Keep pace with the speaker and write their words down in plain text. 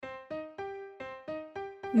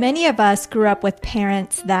Many of us grew up with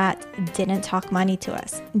parents that didn't talk money to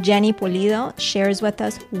us. Jenny Pulido shares with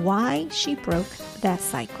us why she broke that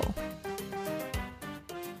cycle.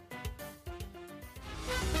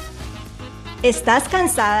 ¿Estás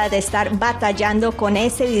cansada de estar batallando con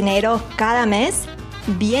ese dinero cada mes?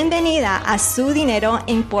 Bienvenida a Su Dinero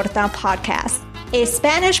Importa podcast, a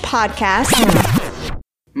Spanish podcast.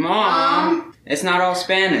 Mom, it's not all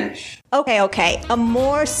Spanish. Okay, a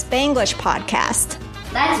more Spanglish podcast.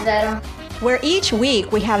 That's better. Where each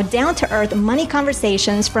week we have down-to-earth money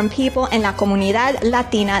conversations from people in la comunidad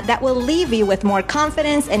latina that will leave you with more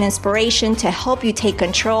confidence and inspiration to help you take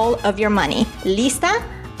control of your money. ¿Lista?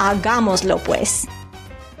 Hagámoslo pues.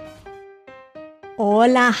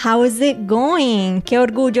 Hola, how is it going? Qué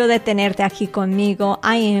orgullo de tenerte aquí conmigo.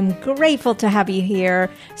 I am grateful to have you here.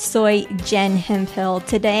 Soy Jen Hemphill.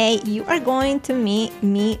 Today, you are going to meet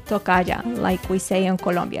mi tocaya, like we say in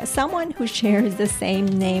Colombia, someone who shares the same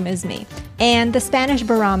name as me. And the Spanish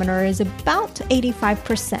barometer is about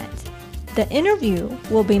 85%. The interview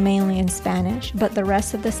will be mainly in Spanish, but the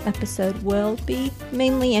rest of this episode will be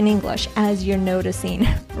mainly in English, as you're noticing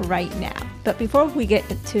right now. But before we get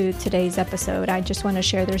to today's episode, I just want to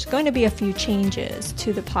share there's going to be a few changes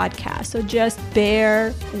to the podcast. So just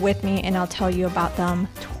bear with me and I'll tell you about them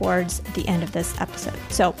towards the end of this episode.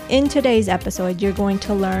 So in today's episode, you're going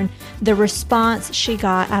to learn the response she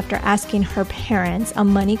got after asking her parents a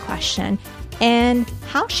money question and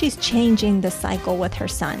how she's changing the cycle with her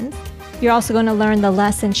sons. You're also going to learn the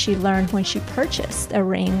lesson she learned when she purchased a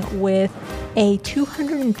ring with a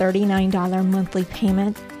 $239 monthly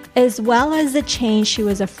payment, as well as the change she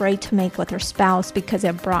was afraid to make with her spouse because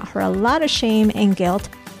it brought her a lot of shame and guilt,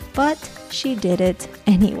 but she did it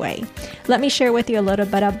anyway. Let me share with you a little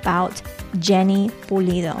bit about Jenny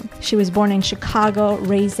Pulido. She was born in Chicago,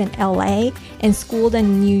 raised in LA, and schooled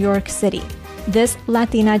in New York City. This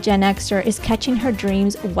Latina Gen Xer is catching her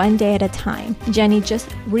dreams one day at a time. Jenny just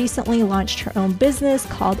recently launched her own business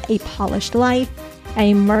called A Polished Life,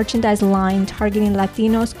 a merchandise line targeting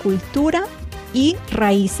Latinos, cultura y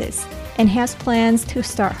raíces, and has plans to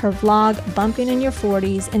start her vlog Bumping in Your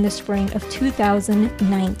 40s in the spring of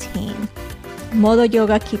 2019. Modo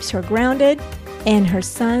Yoga keeps her grounded, and her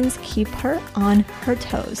sons keep her on her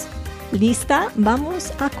toes. ¿Lista?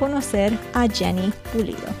 Vamos a conocer a Jenny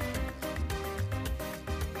Pulido.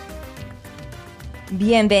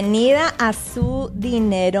 Bienvenida a Su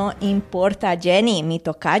Dinero Importa, Jenny, mi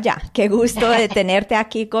tocaya. Qué gusto de tenerte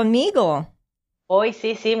aquí conmigo. Hoy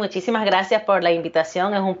sí, muchísimas gracias por la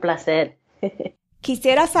invitación, es un placer.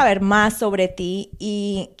 Quisiera saber más sobre ti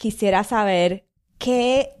y quisiera saber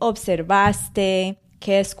qué observaste,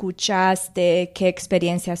 qué escuchaste, qué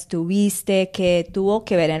experiencias tuviste que tuvo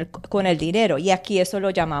que ver con el dinero. Y aquí eso lo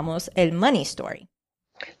llamamos el money story.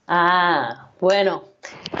 Bueno.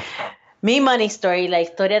 Mi money story, la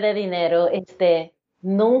historia de dinero,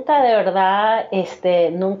 nunca de verdad,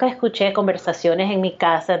 nunca escuché conversaciones en mi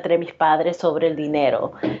casa entre mis padres sobre el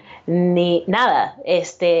dinero, ni nada.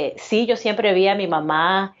 Sí, yo siempre vi a mi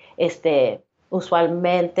mamá,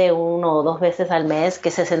 usualmente 1 o 2 veces al mes,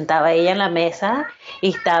 que se sentaba ella en la mesa y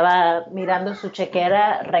estaba mirando su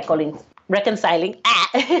chequera, reconciling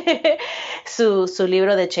su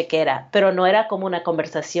libro de chequera, pero no era como una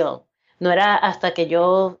conversación. No era hasta que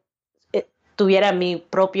yo tuviera mi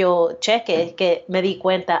propio cheque que me di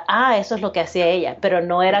cuenta, eso es lo que hacía ella, pero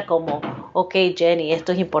no era como, ok, Jenny,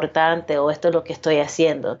 esto es importante o esto es lo que estoy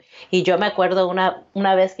haciendo. Y yo me acuerdo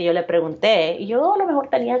una vez que yo le pregunté, y yo a lo mejor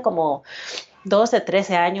tenía como 12,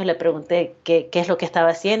 13 años, le pregunté qué es lo que estaba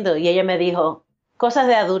haciendo y ella me dijo, cosas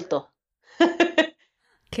de adulto.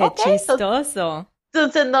 ¡Qué chistoso!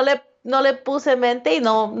 Entonces no le puse mente y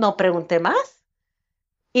no pregunté más.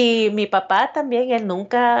 Y mi papá también,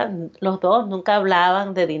 los dos nunca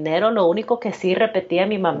hablaban de dinero. Lo único que sí repetía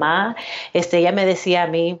mi mamá, ella me decía a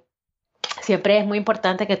mí, siempre es muy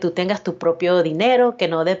importante que tú tengas tu propio dinero, que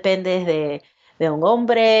no dependes de un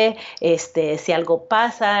hombre, si algo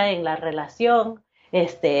pasa en la relación,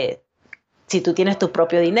 si tú tienes tu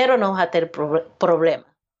propio dinero no vas a tener problema.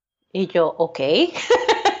 Y yo, ok,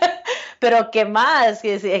 pero ¿qué más?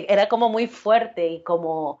 Era como muy fuerte y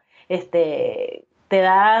como, te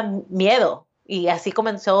da miedo. Y así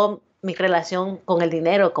comenzó mi relación con el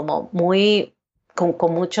dinero, como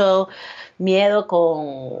con mucho miedo,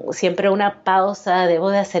 con siempre una pausa, ¿debo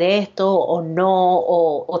de hacer esto o no?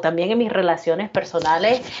 O también en mis relaciones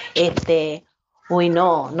personales, uy,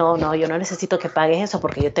 no, yo no necesito que pagues eso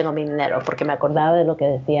porque yo tengo mi dinero, porque me acordaba de lo que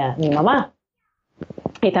decía mi mamá.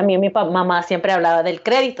 Y también mi mamá siempre hablaba del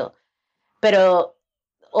crédito, pero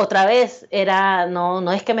otra vez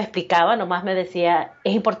no es que me explicaba, nomás me decía,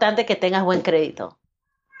 es importante que tengas buen crédito.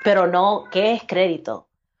 pero no, ¿qué es crédito?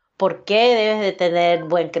 ¿Por qué debes de tener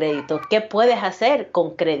buen crédito? ¿Qué puedes hacer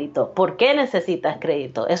con crédito? ¿Por qué necesitas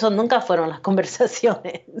crédito? Eso nunca fueron las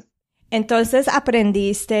conversaciones. Entonces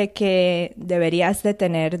aprendiste que deberías de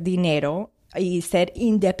tener dinero y ser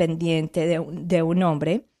independiente de un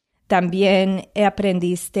hombre. También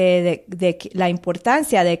aprendiste la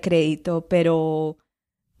importancia de crédito, pero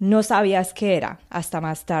no sabías qué era hasta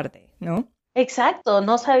más tarde, ¿no? Exacto,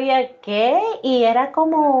 no sabía qué y era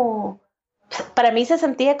como, para mí se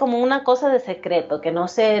sentía como una cosa de secreto, que no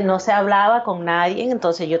se hablaba con nadie,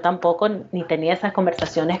 entonces yo tampoco ni tenía esas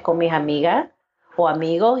conversaciones con mis amigas o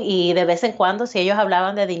amigos y de vez en cuando si ellos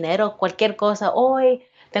hablaban de dinero, cualquier cosa, hoy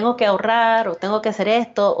tengo que ahorrar o tengo que hacer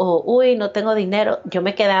esto o uy, no tengo dinero, yo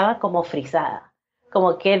me quedaba como frisada,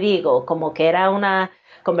 como qué digo, como que era una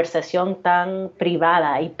conversación tan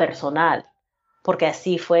privada y personal porque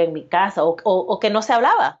así fue en mi casa, o que no se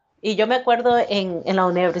hablaba. Y yo me acuerdo en la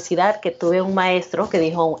universidad que tuve un maestro que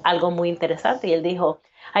dijo algo muy interesante y él dijo,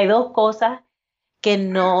 hay dos cosas que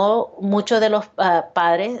no muchos de los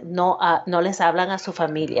padres no les hablan a su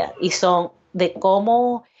familia y son de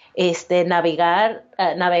cómo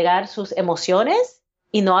navegar sus emociones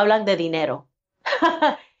y no hablan de dinero.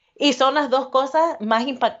 Y son las dos cosas más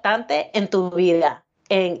impactantes en tu vida,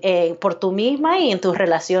 por tú misma y en tus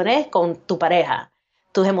relaciones con tu pareja,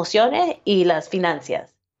 tus emociones y las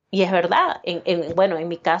finanzas. Y es verdad, bueno, en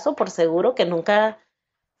mi caso, por seguro que nunca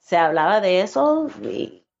se hablaba de eso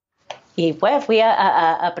y pues fui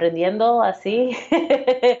aprendiendo así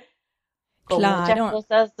con muchas Claro.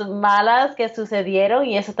 cosas malas que sucedieron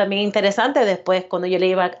y eso también interesante. Después, cuando yo le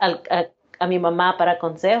iba a mi mamá para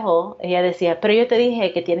consejo, ella decía, pero yo te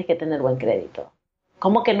dije que tienes que tener buen crédito.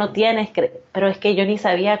 ¿Cómo que no tienes crédito? Pero es que yo ni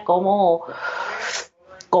sabía cómo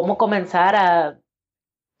comenzar a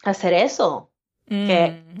hacer eso.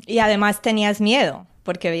 Que, Y además tenías miedo,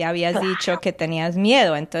 porque ya habías dicho que tenías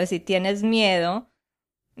miedo. Entonces, si tienes miedo,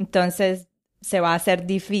 entonces se te va a hacer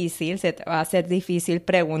difícil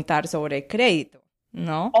preguntar sobre crédito,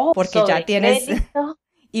 ¿no? oh, Porque ya sobre tienes crédito.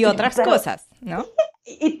 y otras Pero cosas, ¿no?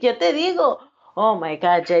 y yo te digo, oh my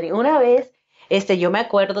God, Jenny, una vez, yo me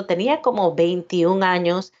acuerdo, tenía como 21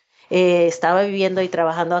 años, estaba viviendo y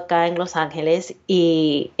trabajando acá en Los Ángeles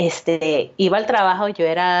y iba al trabajo,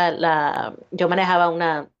 yo manejaba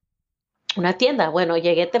una tienda. Bueno,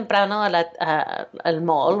 llegué temprano al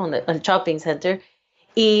mall, al shopping center,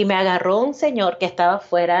 y me agarró un señor que estaba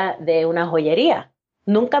fuera de una joyería.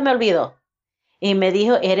 Nunca me olvidó. Y me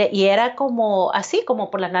dijo, y era como así, como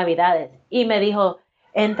por las Navidades. Y me dijo,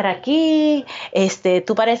 entra aquí,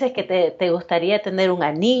 tú pareces que te gustaría tener un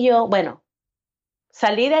anillo. Bueno,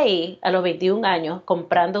 salí de ahí a los 21 años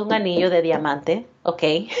comprando un anillo de diamante, ¿ok?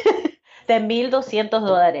 De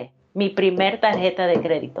 $1,200, mi primer tarjeta de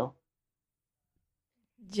crédito.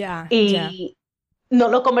 Ya, ya. Y no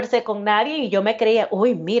lo conversé con nadie y yo me creía,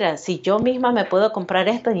 uy, mira, si yo misma me puedo comprar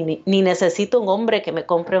esto, ni necesito un hombre que me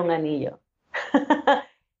compre un anillo.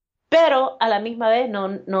 Pero a la misma vez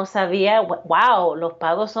no sabía, wow, los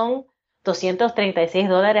pagos son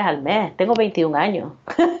 $236 al mes. Tengo 21 años.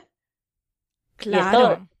 Y esto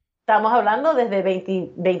Claro. estamos hablando desde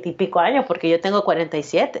 20 y pico años, porque yo tengo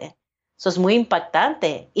 47. Eso es muy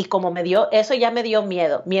impactante. Y como eso ya me dio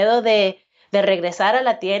miedo. Miedo de regresar a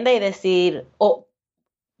la tienda y decir, oh,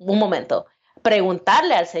 un momento,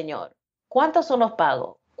 preguntarle al señor, ¿cuántos son los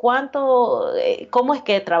pagos? ¿Cómo es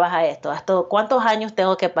que trabaja esto? ¿Hasta cuántos años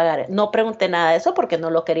tengo que pagar? No pregunté nada de eso porque no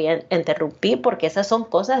lo quería interrumpir, porque esas son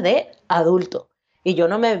cosas de adulto. Y yo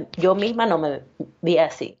misma no me vi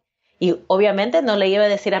así. Y obviamente no le iba a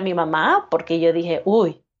decir a mi mamá porque yo dije,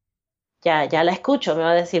 uy, ya la escucho, me va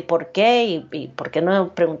a decir por qué y por qué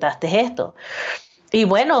no preguntaste esto. Y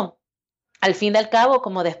bueno, al fin y al cabo,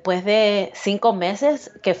 como después de 5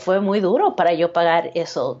 meses, que fue muy duro para yo pagar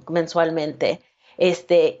eso mensualmente,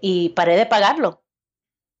 y paré de pagarlo.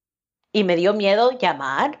 Y me dio miedo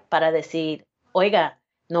llamar para decir, oiga,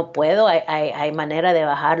 no puedo, hay manera de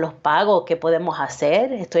bajar los pagos, ¿qué podemos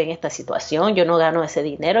hacer? Estoy en esta situación, yo no gano ese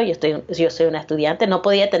dinero, yo soy una estudiante, no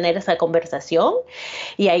podía tener esa conversación.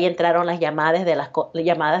 Y ahí entraron las llamadas de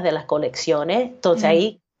las colecciones. Entonces Mm,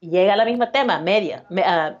 ahí llega la misma tema,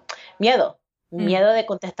 miedo. mm. Miedo de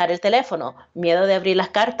contestar el teléfono, miedo de abrir las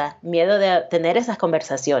cartas, miedo de tener esas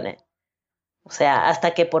conversaciones. O sea,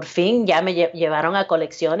 hasta que por fin ya me llevaron a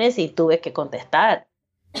colecciones y tuve que contestar.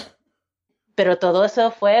 Pero todo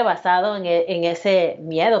eso fue basado en ese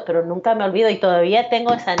miedo, pero nunca me olvido y todavía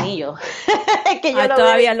tengo ese anillo que yo Ah, lo veo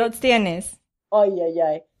todavía y los tienes. ay, ay,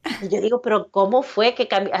 ay. Y yo digo, pero ¿cómo fue que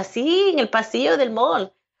cambió? Así en el pasillo del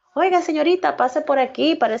mall. Oiga, señorita, pase por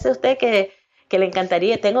aquí, parece usted que le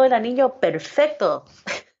encantaría. Tengo el anillo perfecto.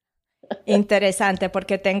 Interesante,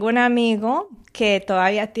 porque tengo un amigo que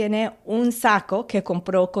todavía tiene un saco que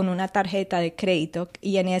compró con una tarjeta de crédito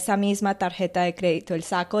y en esa misma tarjeta de crédito, el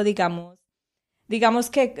saco, digamos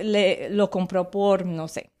que lo compró por, no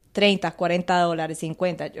sé, 30, $40,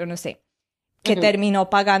 50, yo no sé, que Ujú. terminó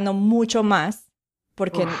pagando mucho más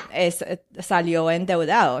porque Uf, salió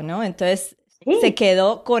endeudado, ¿no? Entonces se sí,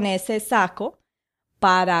 quedó con ese saco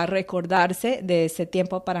para recordarse de ese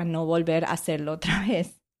tiempo para no volver a hacerlo otra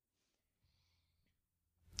vez.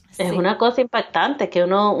 es Sí, una cosa impactante que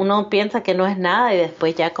uno piensa que no es nada y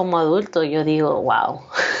después ya como adulto yo digo, wow.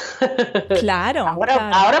 claro, Ahora,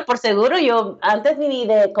 claro. ahora por seguro yo, antes ni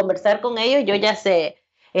de conversar con ellos, yo ya sé,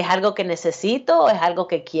 ¿es algo que necesito o es algo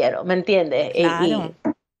que quiero? ¿Me entiendes? Claro,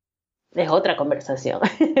 Y es otra conversación.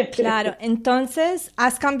 claro. Entonces,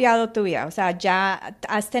 has cambiado tu vida, o sea, ya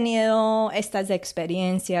has tenido estas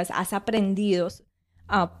experiencias, has aprendido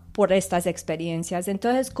por estas experiencias.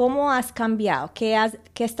 Entonces, ¿cómo has cambiado? ¿Qué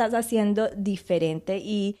estás haciendo diferente?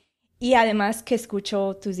 Y además que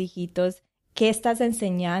escucho tus hijitos, ¿qué estás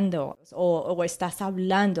enseñando o estás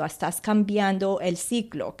hablando? ¿Estás cambiando el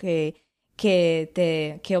ciclo que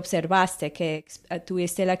observaste,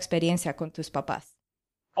 tuviste la experiencia con tus papás?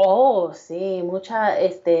 Oh, sí,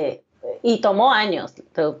 y tomó años,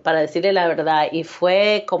 para decirle la verdad, y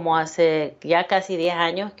fue como hace ya casi 10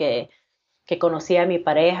 años que conocí a mi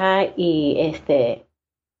pareja y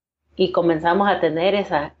comenzamos a tener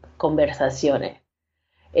esas conversaciones.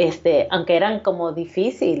 Aunque eran como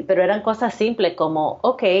difícil, pero eran cosas simples como,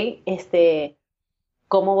 ok,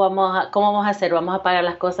 ¿cómo vamos a hacer? ¿Vamos a pagar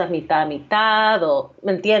las cosas mitad a mitad? O,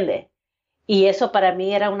 ¿me entiendes? Y eso para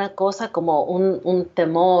mí era una cosa como un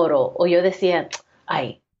temor, o yo decía,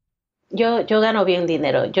 ay, yo gano bien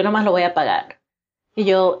dinero, yo nomás lo voy a pagar. Y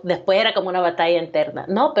yo, después era como una batalla interna.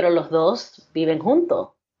 No, pero los dos viven juntos.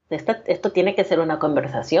 Esto tiene que ser una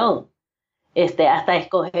conversación. Hasta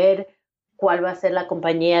escoger cuál va a ser la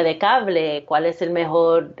compañía de cable, cuál es el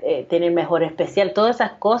mejor, tiene el mejor especial, todas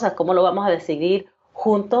esas cosas, cómo lo vamos a decidir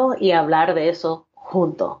juntos y hablar de eso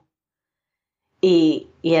juntos. Y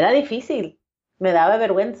era difícil, me daba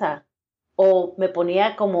vergüenza o me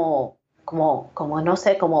ponía como no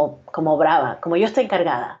sé, como brava, como yo estoy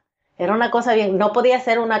encargada. Era una cosa bien, no podía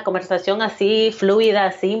ser una conversación así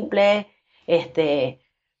fluida, simple, este,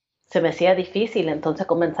 se me hacía difícil, entonces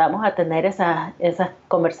comenzamos a tener esas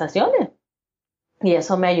conversaciones y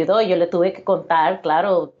eso me ayudó. Yo le tuve que contar,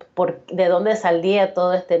 claro, de dónde salía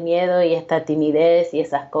todo este miedo y esta timidez y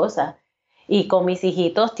esas cosas. Y con mis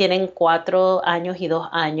hijitos tienen 4 años y 2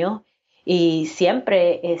 años y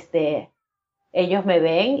siempre ellos me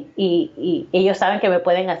ven y ellos saben que me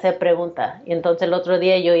pueden hacer preguntas. Y entonces el otro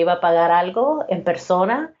día yo iba a pagar algo en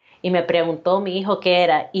persona y me preguntó mi hijo qué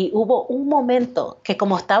era. Y hubo un momento que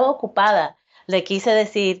como estaba ocupada, le quise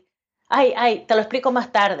decir, ay, te lo explico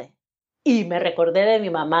más tarde. Y me recordé de mi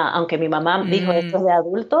mamá, aunque mi mamá dijo esto es Mm, de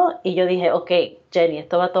adulto, y yo dije, ok, Jenny,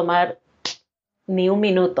 esto va a tomar ni un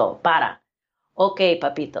minuto, para. Ok,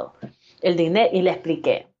 papito, el dinero, y le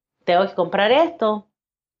expliqué, tengo que comprar esto,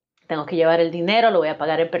 tengo que llevar el dinero, lo voy a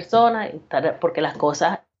pagar en persona, porque las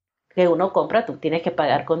cosas que uno compra tú tienes que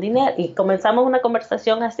pagar con dinero. Y comenzamos una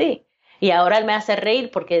conversación así. Y ahora él me hace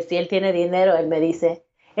reír porque si él tiene dinero, él me dice,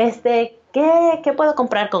 ¿qué puedo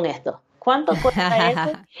comprar con esto? ¿Cuánto cuesta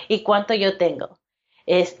eso? ¿Y cuánto yo tengo?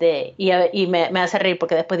 Y me hace reír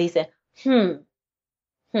porque después dice,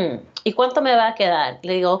 ¿y cuánto me va a quedar?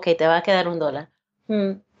 Le digo, ok, te va a quedar $1.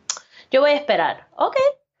 "Hmm, yo voy a esperar. Ok,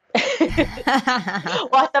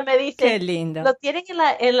 o hasta me Qué dice, lindo. lo tienen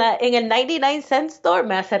en el 99 cent store,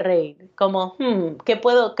 me hace reír. Como,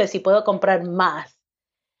 que si puedo comprar más.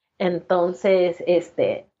 Entonces,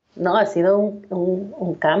 no, ha sido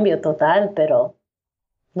un cambio total, pero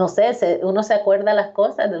no sé, uno se acuerda las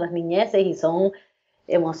cosas de las niñeces y son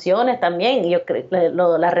emociones también. Yo creo que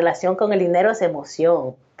la relación con el dinero es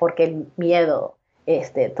emoción, porque el miedo,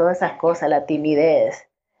 todas esas cosas, la timidez,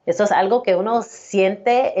 eso es algo que uno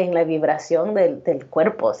siente en la vibración del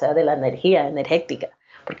cuerpo, o sea, de la energía energética.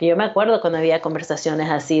 Porque yo me acuerdo cuando había conversaciones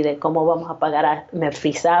así de cómo vamos a pagar, me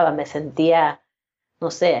frizaba, me sentía, no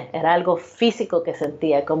sé, era algo físico que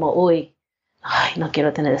sentía, como, uy, ay, no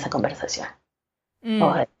quiero tener esa conversación. Mm,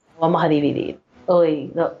 Ay, vamos a dividir.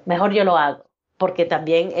 Uy, no, mejor yo lo hago, porque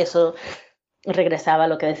también eso regresaba a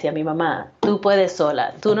lo que decía mi mamá. Tú puedes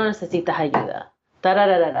sola, tú no necesitas ayuda.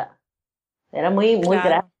 Tarararara. Era muy, muy grave.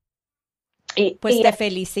 claro. Y, Pues y te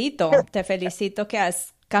felicito que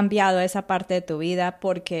has cambiado esa parte de tu vida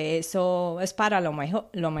porque eso es para lo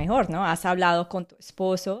mejor, ¿no? Has hablado con tu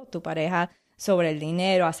esposo, tu pareja sobre el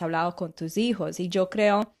dinero, has hablado con tus hijos y yo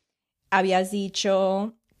creo, habías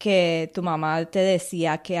dicho que tu mamá te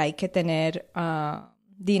decía que hay que tener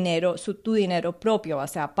dinero, tu dinero propio, o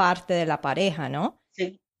sea, parte de la pareja, ¿no?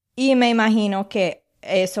 Sí. Y me imagino que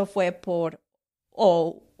eso fue por,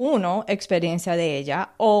 o uno, experiencia de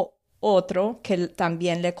ella, o otro que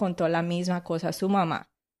también le contó la misma cosa a su mamá.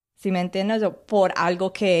 ¿Sí me entiendes? O por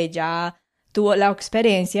algo que ella tuvo la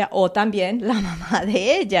experiencia, o también la mamá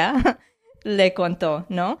de ella le contó,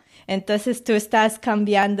 ¿no? Entonces tú estás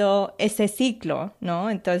cambiando ese ciclo, ¿no?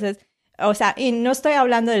 Entonces, o sea, y no estoy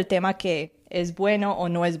hablando del tema que es bueno o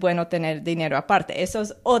no es bueno tener dinero aparte. Eso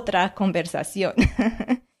es otra conversación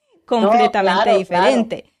No, completamente claro, claro.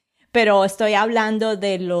 diferente. Pero estoy hablando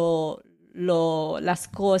de las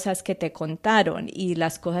cosas que te contaron y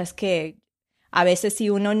las cosas que a veces si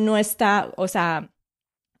uno no está, o sea,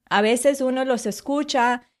 a veces uno los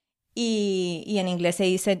escucha y en inglés se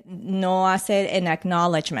dice no hacer an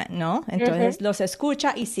acknowledgement, ¿no? Ujú. Entonces los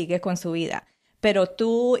escucha y sigue con su vida. Pero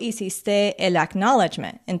tú hiciste el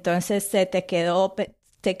acknowledgement, entonces te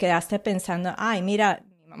quedaste pensando, ay, mira,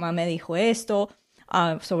 mi mamá me dijo esto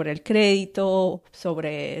sobre el crédito,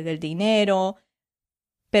 sobre el dinero,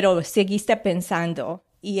 pero seguiste pensando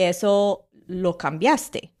y eso lo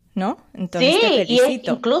cambiaste, ¿no? Entonces te Sí, y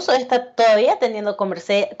felicito. incluso está todavía teniendo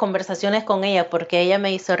conversaciones con ella porque ella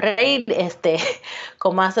me hizo reír,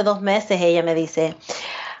 como hace 2 meses ella me dice,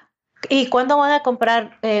 ¿y cuándo van a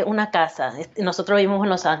comprar una casa? Nosotros vivimos en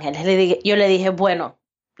Los Ángeles. Yo le dije, bueno,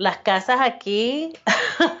 las casas aquí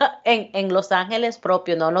en Los Ángeles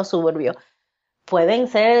propio, no en los suburbios, pueden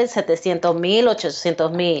ser 700,000,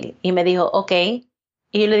 800,000. Y me dijo, ok.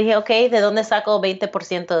 Y yo le dije, ok, ¿de dónde saco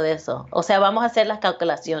 20% de eso? O sea, vamos a hacer las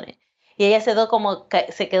calculaciones. Y ella se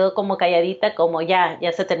quedó como calladita, como ya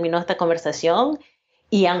se terminó esta conversación.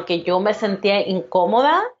 Y aunque yo me sentía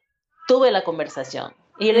incómoda, tuve la conversación.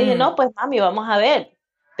 Y yo le dije, Mm, no, pues mami, vamos a ver,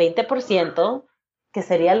 20%, que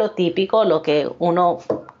sería lo típico, lo que uno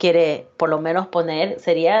quiere por lo menos poner,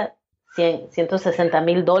 sería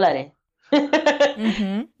 160,000 dólares.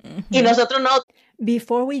 ujú, Y ujú. nosotros no.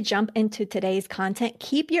 Before we jump into today's content,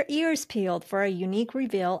 keep your ears peeled for a unique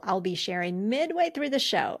reveal I'll be sharing midway through the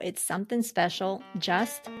show. It's something special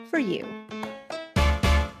just for you.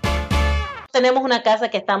 Tenemos una casa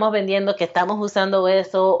que estamos vendiendo, que estamos usando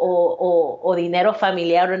eso, o dinero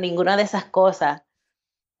familiar, o ninguna de esas cosas.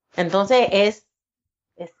 Entonces es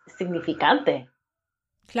significante.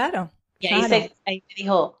 Claro, Y claro. ahí me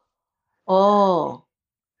dijo, oh,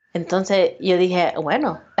 entonces yo dije,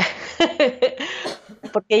 bueno,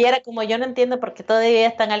 porque ella era como, yo no entiendo por qué todavía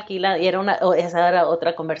están alquiladas, y esa era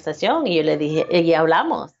otra conversación, y yo le dije, y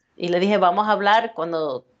hablamos, y le dije, vamos a hablar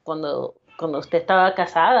cuando usted estaba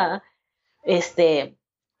casada, este,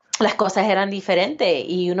 las cosas eran diferentes,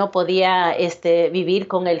 y uno podía, vivir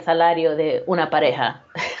con el salario de una pareja,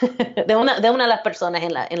 de una de las personas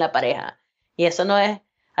en la pareja, y eso no es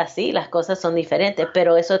así, las cosas son diferentes,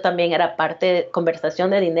 pero eso también era parte de conversación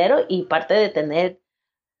de dinero y parte de tener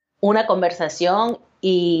una conversación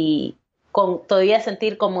y todavía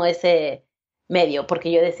sentir como ese medio,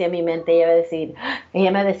 porque yo decía en mi mente, ella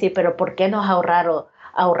me va a decir, pero ¿por qué no has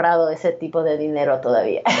ahorrado ese tipo de dinero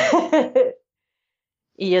todavía?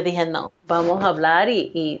 Y yo dije, no, vamos a hablar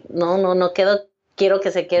y no quiero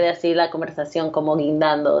que se quede así la conversación como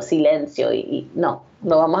guindando silencio y no,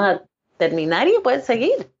 lo vamos a terminar y puedes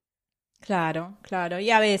seguir. Claro, claro.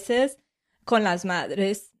 Y a veces con las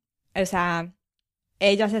madres, o sea,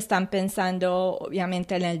 ellas están pensando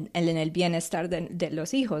obviamente en el bienestar de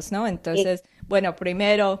los hijos, ¿no? Y, Entonces, bueno,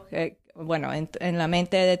 primero, bueno, en la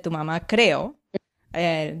mente de tu mamá creo,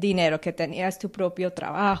 el dinero que tenías tu propio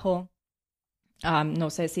trabajo, no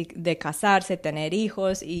sé si de casarse, tener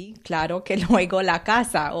hijos y claro que luego la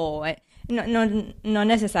casa o no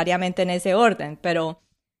necesariamente en ese orden, pero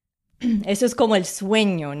eso es como el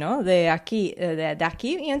sueño, ¿no? De aquí, de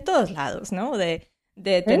aquí y en todos lados, ¿no? De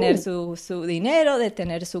tener mm, su dinero, de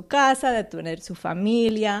tener su casa, de tener su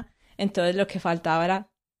familia. Entonces lo que faltaba era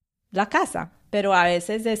la casa. Pero a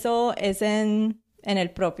veces eso es en el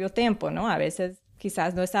propio tiempo, ¿no? A veces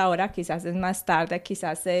quizás no es ahora, quizás es más tarde,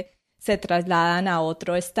 quizás se trasladan a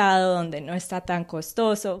otro estado donde no está tan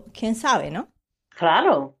costoso. ¿Quién sabe, no?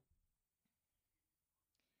 claro.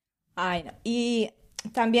 Ay, no. Y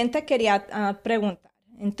también te quería preguntar,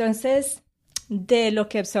 entonces, de lo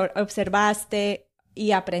que observaste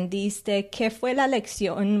y aprendiste, ¿qué fue la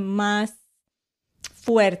lección más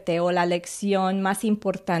fuerte o la lección más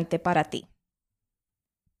importante para ti?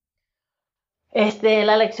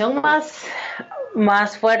 La lección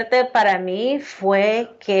más fuerte para mí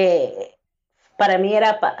fue que para mí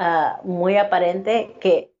era muy aparente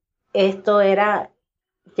que esto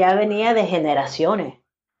ya venía de generaciones.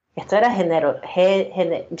 esto era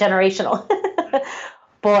generational,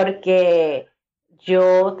 porque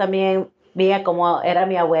yo también veía cómo era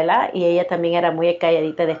mi abuela y ella también era muy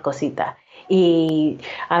calladita y descosita. Y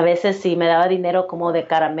a veces si me daba dinero como de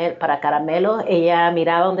caramelo, para caramelos, ella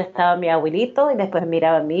miraba dónde estaba mi abuelito y después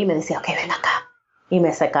miraba a mí y me decía, ok, ven acá. Y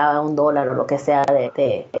me sacaba $1 o lo que sea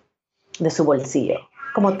de su bolsillo.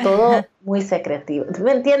 Como todo muy secretivo.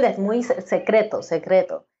 ¿Me entiendes? Muy secreto,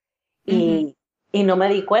 secreto. Ujú. Y no me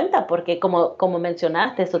di cuenta porque como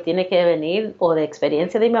mencionaste, eso tiene que venir o de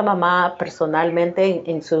experiencia de mi mamá personalmente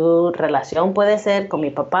en su relación puede ser con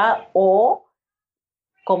mi papá o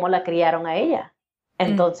cómo la criaron a ella. Mm,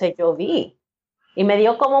 Entonces yo vi y me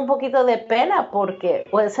dio como un poquito de pena porque,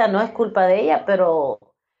 o sea, no es culpa de ella, pero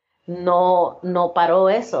no paró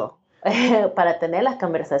eso para tener las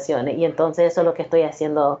conversaciones. Y entonces eso es lo que estoy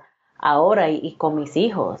haciendo ahora y con mis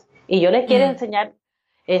hijos. Y yo les quiero mm. enseñar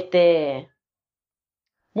este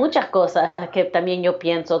muchas cosas que también yo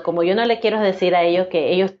pienso, como yo no le quiero decir a ellos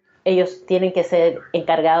que ellos tienen que ser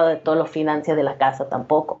encargados de todas las finanzas de la casa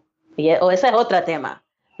tampoco. O ese es otro tema,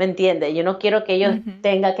 ¿me entiendes? Yo no quiero que ellos Ujú.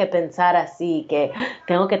 tengan que pensar así, que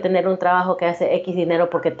tengo que tener un trabajo que hace X dinero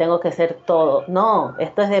porque tengo que hacer todo. No,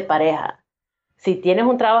 esto es de pareja. Si tienes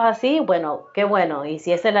un trabajo así, bueno, qué bueno. Y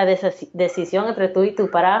si esa es la decisión entre tú y tu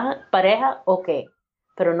pareja, ok.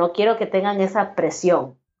 Pero no quiero que tengan esa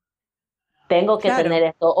presión tengo que Claro, tener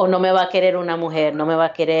esto, o no me va a querer una mujer, no me va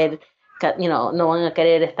a querer, no van a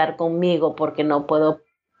querer estar conmigo porque no puedo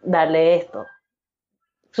darle esto.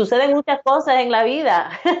 Suceden muchas cosas en la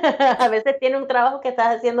vida. A veces tiene un trabajo que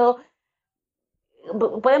estás haciendo,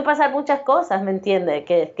 pueden pasar muchas cosas, ¿me entiendes?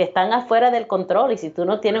 Que están afuera del control y si tú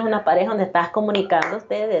no tienes una pareja donde estás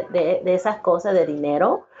comunicándote de esas cosas de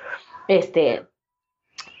dinero, este,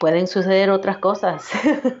 pueden suceder otras cosas.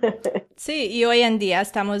 sí, y hoy en día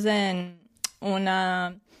estamos en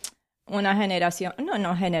una, una generación,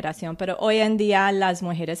 no generación, pero hoy en día las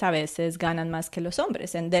mujeres a veces ganan más que los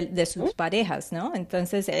hombres de sus parejas, ¿no?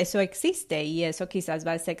 Entonces eso existe y eso quizás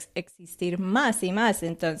va a existir más y más.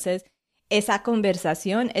 Entonces esa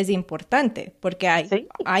conversación es importante porque Sí,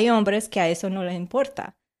 hay hombres que a eso no les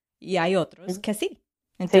importa y hay otros que sí. sí,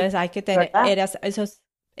 Entonces hay que tener ¿verdad?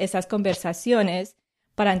 esas conversaciones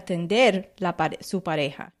para entender su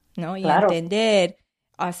pareja, ¿no? Y Claro. entender,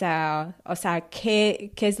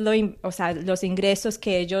 qué es o sea, los ingresos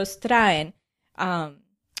que ellos traen, um,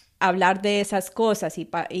 hablar de esas cosas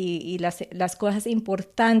y las cosas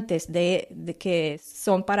importantes de que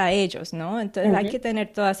son para ellos, ¿no? Entonces hay Ujú. que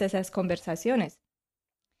tener todas esas conversaciones.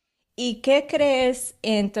 ¿Y qué crees?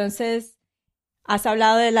 Entonces, has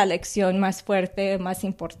hablado de la lección más fuerte, más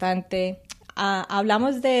importante.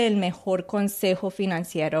 Hablamos del mejor consejo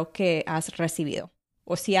financiero que has recibido,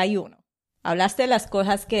 o si hay uno. Hablaste de las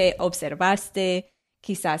cosas que observaste,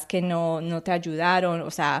 quizás que no te ayudaron, o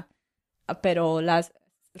sea, pero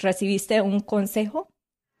 ¿recibiste un consejo?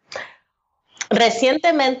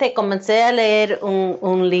 Recientemente comencé a leer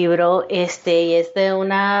un libro, y es de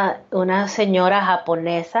una señora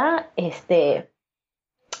japonesa, que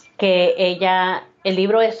el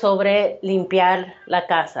libro es sobre limpiar la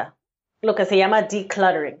casa, lo que se llama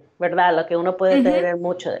decluttering, ¿verdad? Lo que uno puede Ujú. tener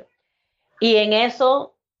mucho de. Y en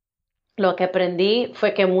eso lo que aprendí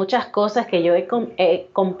fue que muchas cosas que yo he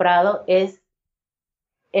comprado es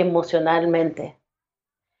emocionalmente.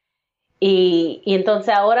 Y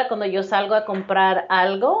entonces ahora cuando yo salgo a comprar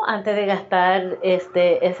algo, antes de gastar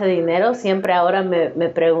ese dinero, siempre ahora me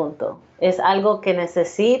pregunto, ¿es algo que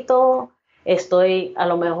necesito? A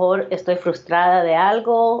lo mejor estoy frustrada de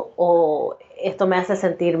algo o esto me hace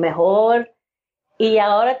sentir mejor. Y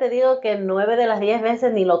ahora te digo que 9 de las 10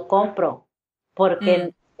 veces ni lo compro Mm.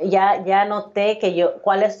 porque ya noté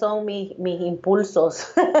cuáles son mis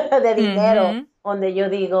impulsos de dinero, Ujú. donde yo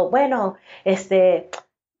digo, bueno,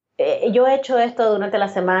 yo he hecho esto durante la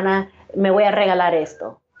semana, me voy a regalar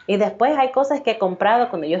esto. Y después hay cosas que he comprado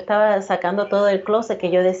cuando yo estaba sacando todo el closet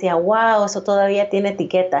que yo decía, wow, eso todavía tiene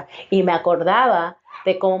etiqueta. Y me acordaba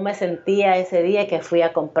de cómo me sentía ese día que fui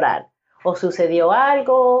a comprar. O sucedió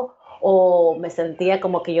algo, o me sentía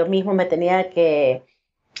como que yo mismo me tenía que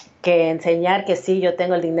enseñar que sí, yo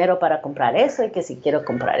tengo el dinero para comprar eso y que si quiero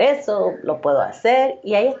comprar eso, lo puedo hacer.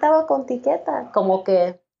 Y ahí estaba con etiqueta, como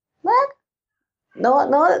que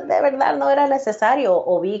no, de verdad no era necesario.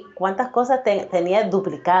 O vi cuántas cosas tenía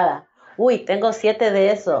duplicadas. Uy, tengo 7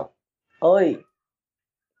 de eso. Uy.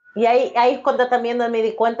 Y ahí es cuando también me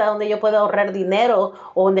di cuenta donde yo puedo ahorrar dinero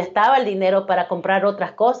o donde estaba el dinero para comprar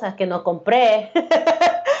otras cosas que no compré.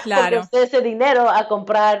 Porque Claro. usé ese dinero a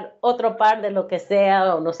comprar otro par de lo que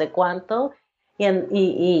sea o no sé cuánto.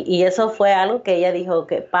 Y eso fue algo que ella dijo,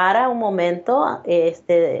 que para un momento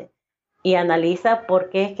y analiza por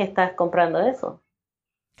qué es que estás comprando eso.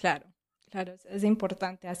 Claro, claro, es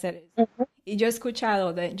importante hacer eso. Ujú. Y yo he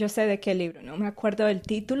escuchado, yo sé de qué libro, no me acuerdo del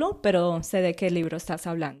título, pero sé de qué libro estás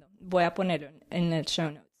hablando. Voy a ponerlo en el show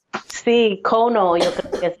notes. Sí, Kono, yo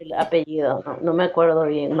creo que es el apellido, no me acuerdo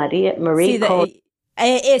bien, Sí, Marie Kono.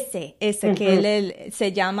 ese que Ujú. él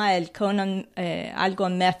se llama el Conan algo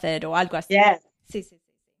method o algo así. Yes. Sí, sí,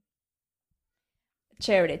 sí.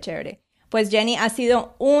 Chévere, chévere. Pues Jenny, ha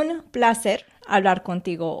sido un placer hablar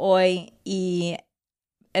contigo hoy y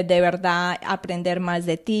de verdad aprender más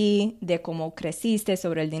de ti, de cómo creciste,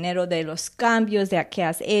 sobre el dinero, de los cambios de que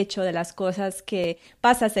has hecho, de las cosas que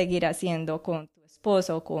vas a seguir haciendo con tu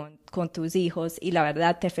esposo, con tus hijos y la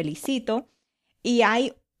verdad te felicito. Y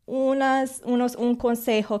hay un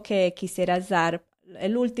consejo que quisieras dar,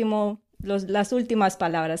 las últimas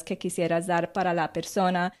palabras que quisieras dar para la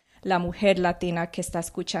persona, la mujer latina que está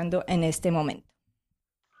escuchando en este momento.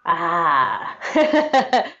 Ah,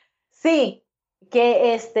 sí,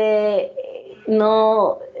 que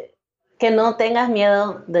no, que no tengas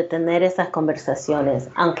miedo de tener esas conversaciones,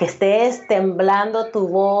 aunque estés temblando tu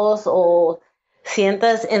voz o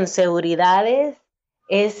sientas inseguridades,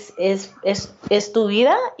 es tu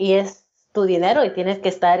vida y es tu dinero y tienes que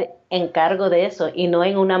estar en cargo de eso y no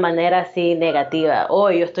en una manera así negativa. Oh,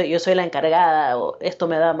 yo soy la encargada o esto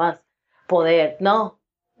me da más poder. No,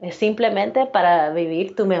 es simplemente para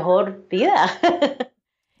vivir tu mejor vida.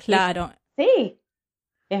 Y Claro, sí,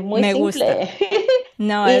 es muy me gusta. simple.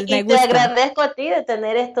 No, Y me te gusta. agradezco a ti de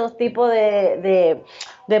tener estos tipos de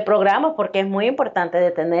programas porque es muy importante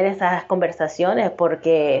de tener esas conversaciones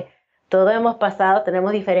porque todos hemos pasado,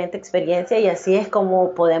 tenemos diferente experiencia y así es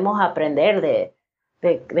como podemos aprender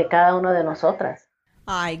de cada uno de nosotras.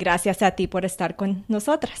 Ay, gracias a ti por estar con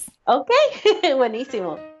nosotras. Ok,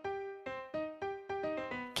 buenísimo.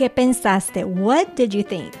 ¿Qué pensaste? What did you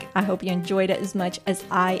think? I hope you enjoyed it as much as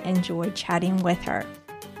I enjoyed chatting with her.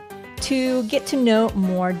 To get to know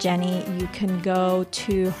more Jenny, you can go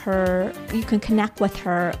to her, you can connect with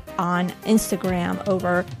her on Instagram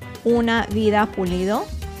over Una Vida Pulido.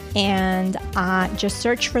 And just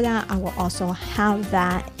search for that. I will also have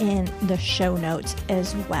that in the show notes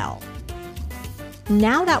as well.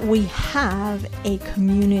 Now that we have a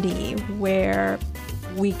community where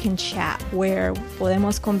we can chat, where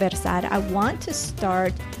podemos conversar, I want to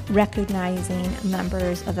start recognizing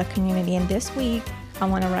members of the community. And this week, I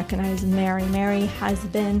want to recognize Mary. Mary has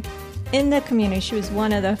been in the community. She was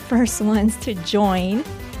one of the first ones to join.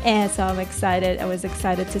 And so I'm excited. I was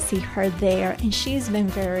excited to see her there. And she's been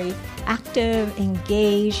very active,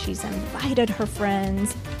 engaged. She's invited her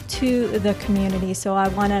friends to the community. So I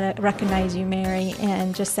want to recognize you, Mary,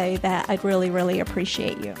 and just say that I really, really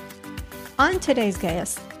appreciate you. On today's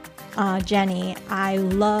guest, Jenny, I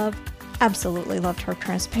absolutely loved her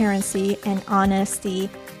transparency and honesty.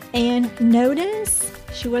 And notice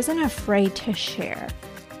she wasn't afraid to share.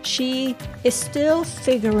 She is still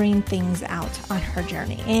figuring things out on her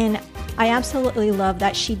journey. And I absolutely love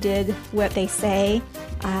that she did what they say.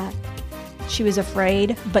 She was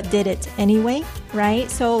afraid, but did it anyway, right?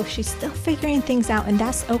 So she's still figuring things out, and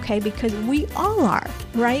that's okay because we all are,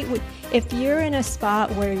 right? If you're in a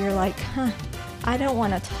spot where you're like, I don't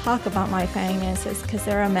want to talk about my finances because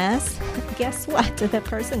they're a mess, guess what? The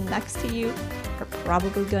person next to you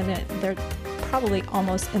they're probably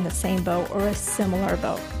almost in the same boat or a similar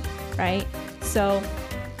boat, right? So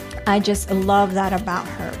I just love that about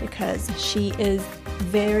her because she is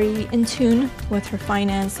very in tune with her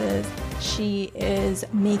finances. She is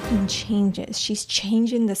making changes. She's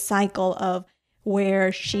changing the cycle of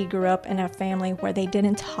where she grew up in a family where they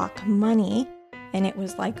didn't talk money. And it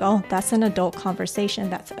was like, oh, that's an adult conversation.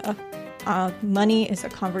 That's money is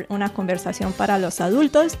una conversación para los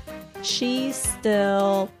adultos. She's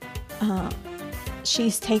still,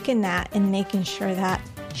 she's taken that and making sure that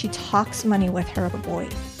she talks money with her boy,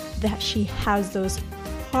 that she has those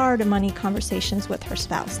hard money conversations with her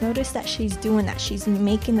spouse. Notice that she's doing that. She's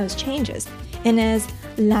making those changes. And as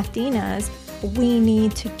Latinas, we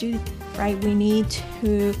need to do, right? We need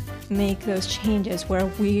to make those changes where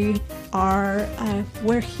we are,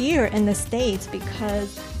 we're here in the States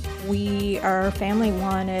because our family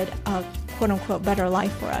wanted a quote unquote better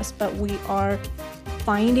life for us, but we are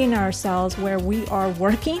finding ourselves where we are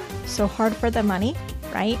working so hard for the money,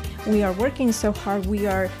 right? We are working so hard. We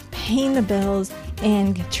are paying the bills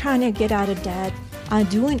and trying to get out of debt,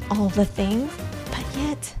 doing all the things, but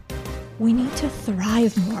yet we need to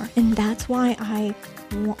thrive more. And that's why I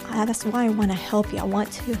want to help you. I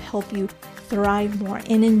want to help you thrive more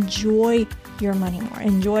and enjoy your money more.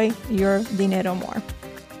 Enjoy your dinero more.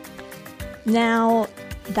 Now,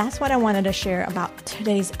 that's what I wanted to share about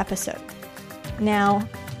today's episode. Now,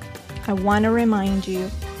 I want to remind you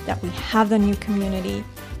that we have the new community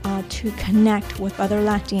to connect with other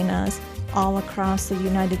Latinas all across the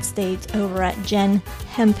United States over at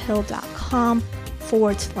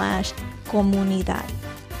jenhemphill.com/comunidad.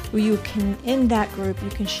 You can, in that group, you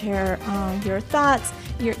can share your thoughts,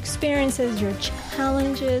 your experiences, your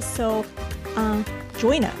challenges. So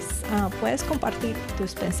join us. Puedes compartir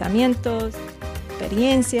tus pensamientos,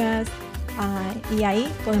 experiencias, y ahí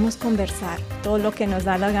podemos conversar todo lo que nos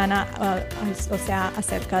da la gana, o sea,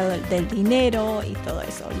 acerca del dinero y todo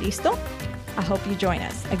eso. ¿Listo? I hope you join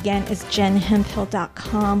us. Again, it's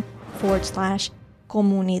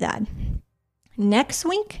jenhemphill.com/comunidad. Next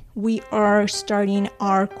week, we are starting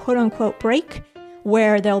our quote-unquote break,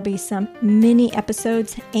 where there'll be some mini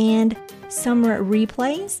episodes and some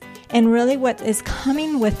replays. And really what is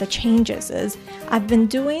coming with the changes is I've been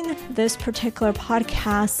doing this particular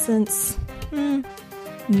podcast since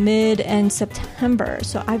mid-end September.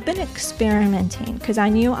 So I've been experimenting because I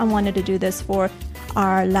knew I wanted to do this for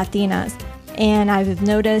our Latinas. And I've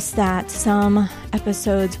noticed that some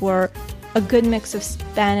episodes were a good mix of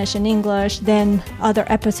Spanish and English. Then other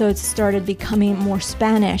episodes started becoming more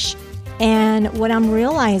Spanish. And what I'm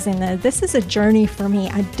realizing is this is a journey for me.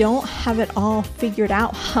 I don't have it all figured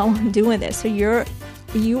out how I'm doing this. So you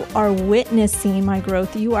are witnessing my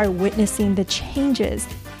growth. You are witnessing the changes.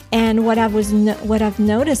 And what I've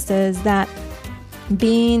noticed is that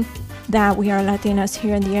being that we are Latinas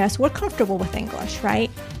here in the US, we're comfortable with English,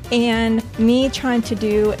 right? And me trying to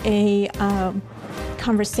do a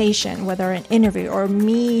conversation, whether an interview or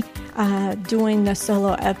me doing the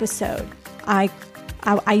solo episode, I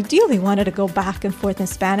ideally wanted to go back and forth in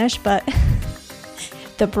Spanish, but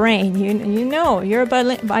the brain, you know, you're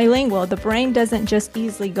bilingual. The brain doesn't just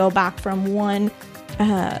easily go back from one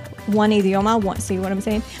idioma, see what I'm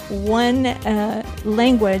saying? One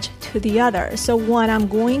language to the other. So what I'm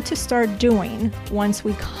going to start doing once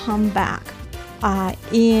we come back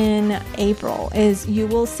in April is you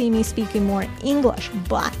will see me speaking more English,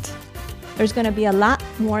 but there's going to be a lot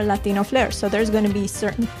more Latino flair. So there's going to be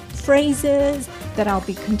certain phrases that I'll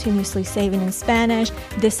be continuously saving in Spanish.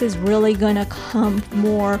 This is really going to come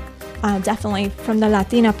more definitely from the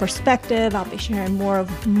Latina perspective. I'll be sharing more of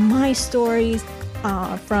my stories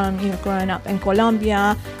from growing up in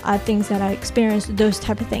Colombia, things that I experienced, those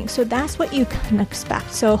type of things. So that's what you can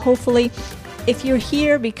expect. So hopefully, if you're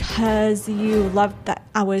here because you loved that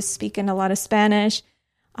I was speaking a lot of Spanish,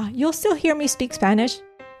 you'll still hear me speak Spanish.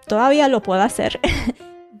 Todavía lo puedo hacer,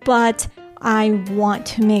 but I want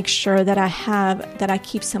to make sure that I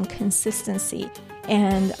keep some consistency,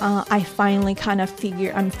 and I finally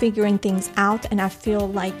I'm figuring things out, and I feel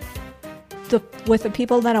like with the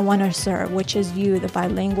people that I want to serve, which is you, the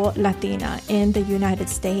bilingual Latina in the United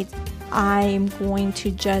States, I'm going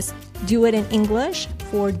to just do it in English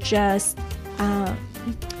for just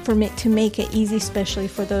to make it easy, especially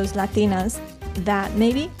for those Latinas that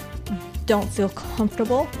maybe don't feel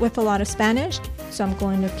comfortable with a lot of Spanish. So I'm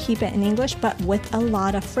going to keep it in English, but with a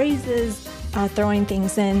lot of phrases, throwing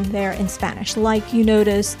things in there in Spanish, like you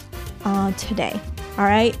noticed today. All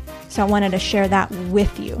right. So I wanted to share that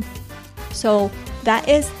with you. So that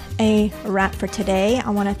is a wrap for today. I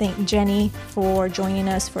want to thank Jenny for joining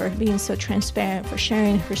us, for being so transparent, for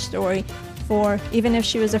sharing her story, for even if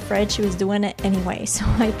she was afraid, she was doing it anyway. So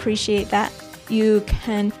I appreciate that. You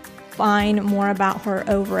can find more about her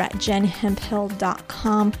over at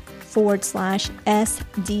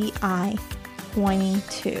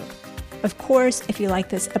jenhemphill.com/SDI22. Of course, if you like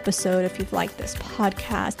this episode, if you've liked this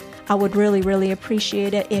podcast, I would really, really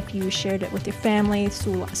appreciate it if you shared it with your family,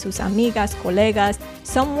 sus amigas, colegas,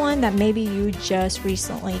 someone that maybe you just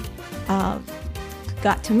recently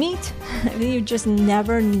got to meet. You just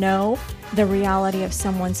never know the reality of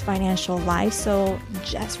someone's financial life. So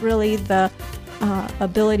just really the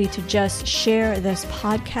ability to just share this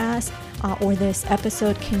podcast or this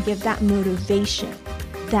episode can give that motivation,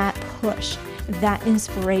 that push, that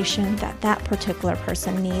inspiration that particular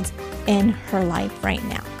person needs in her life right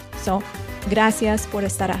now. So, gracias por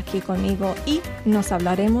estar aquí conmigo y nos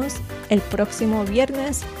hablaremos el próximo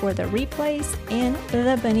viernes for the replays and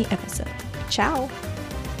the mini episode. Ciao.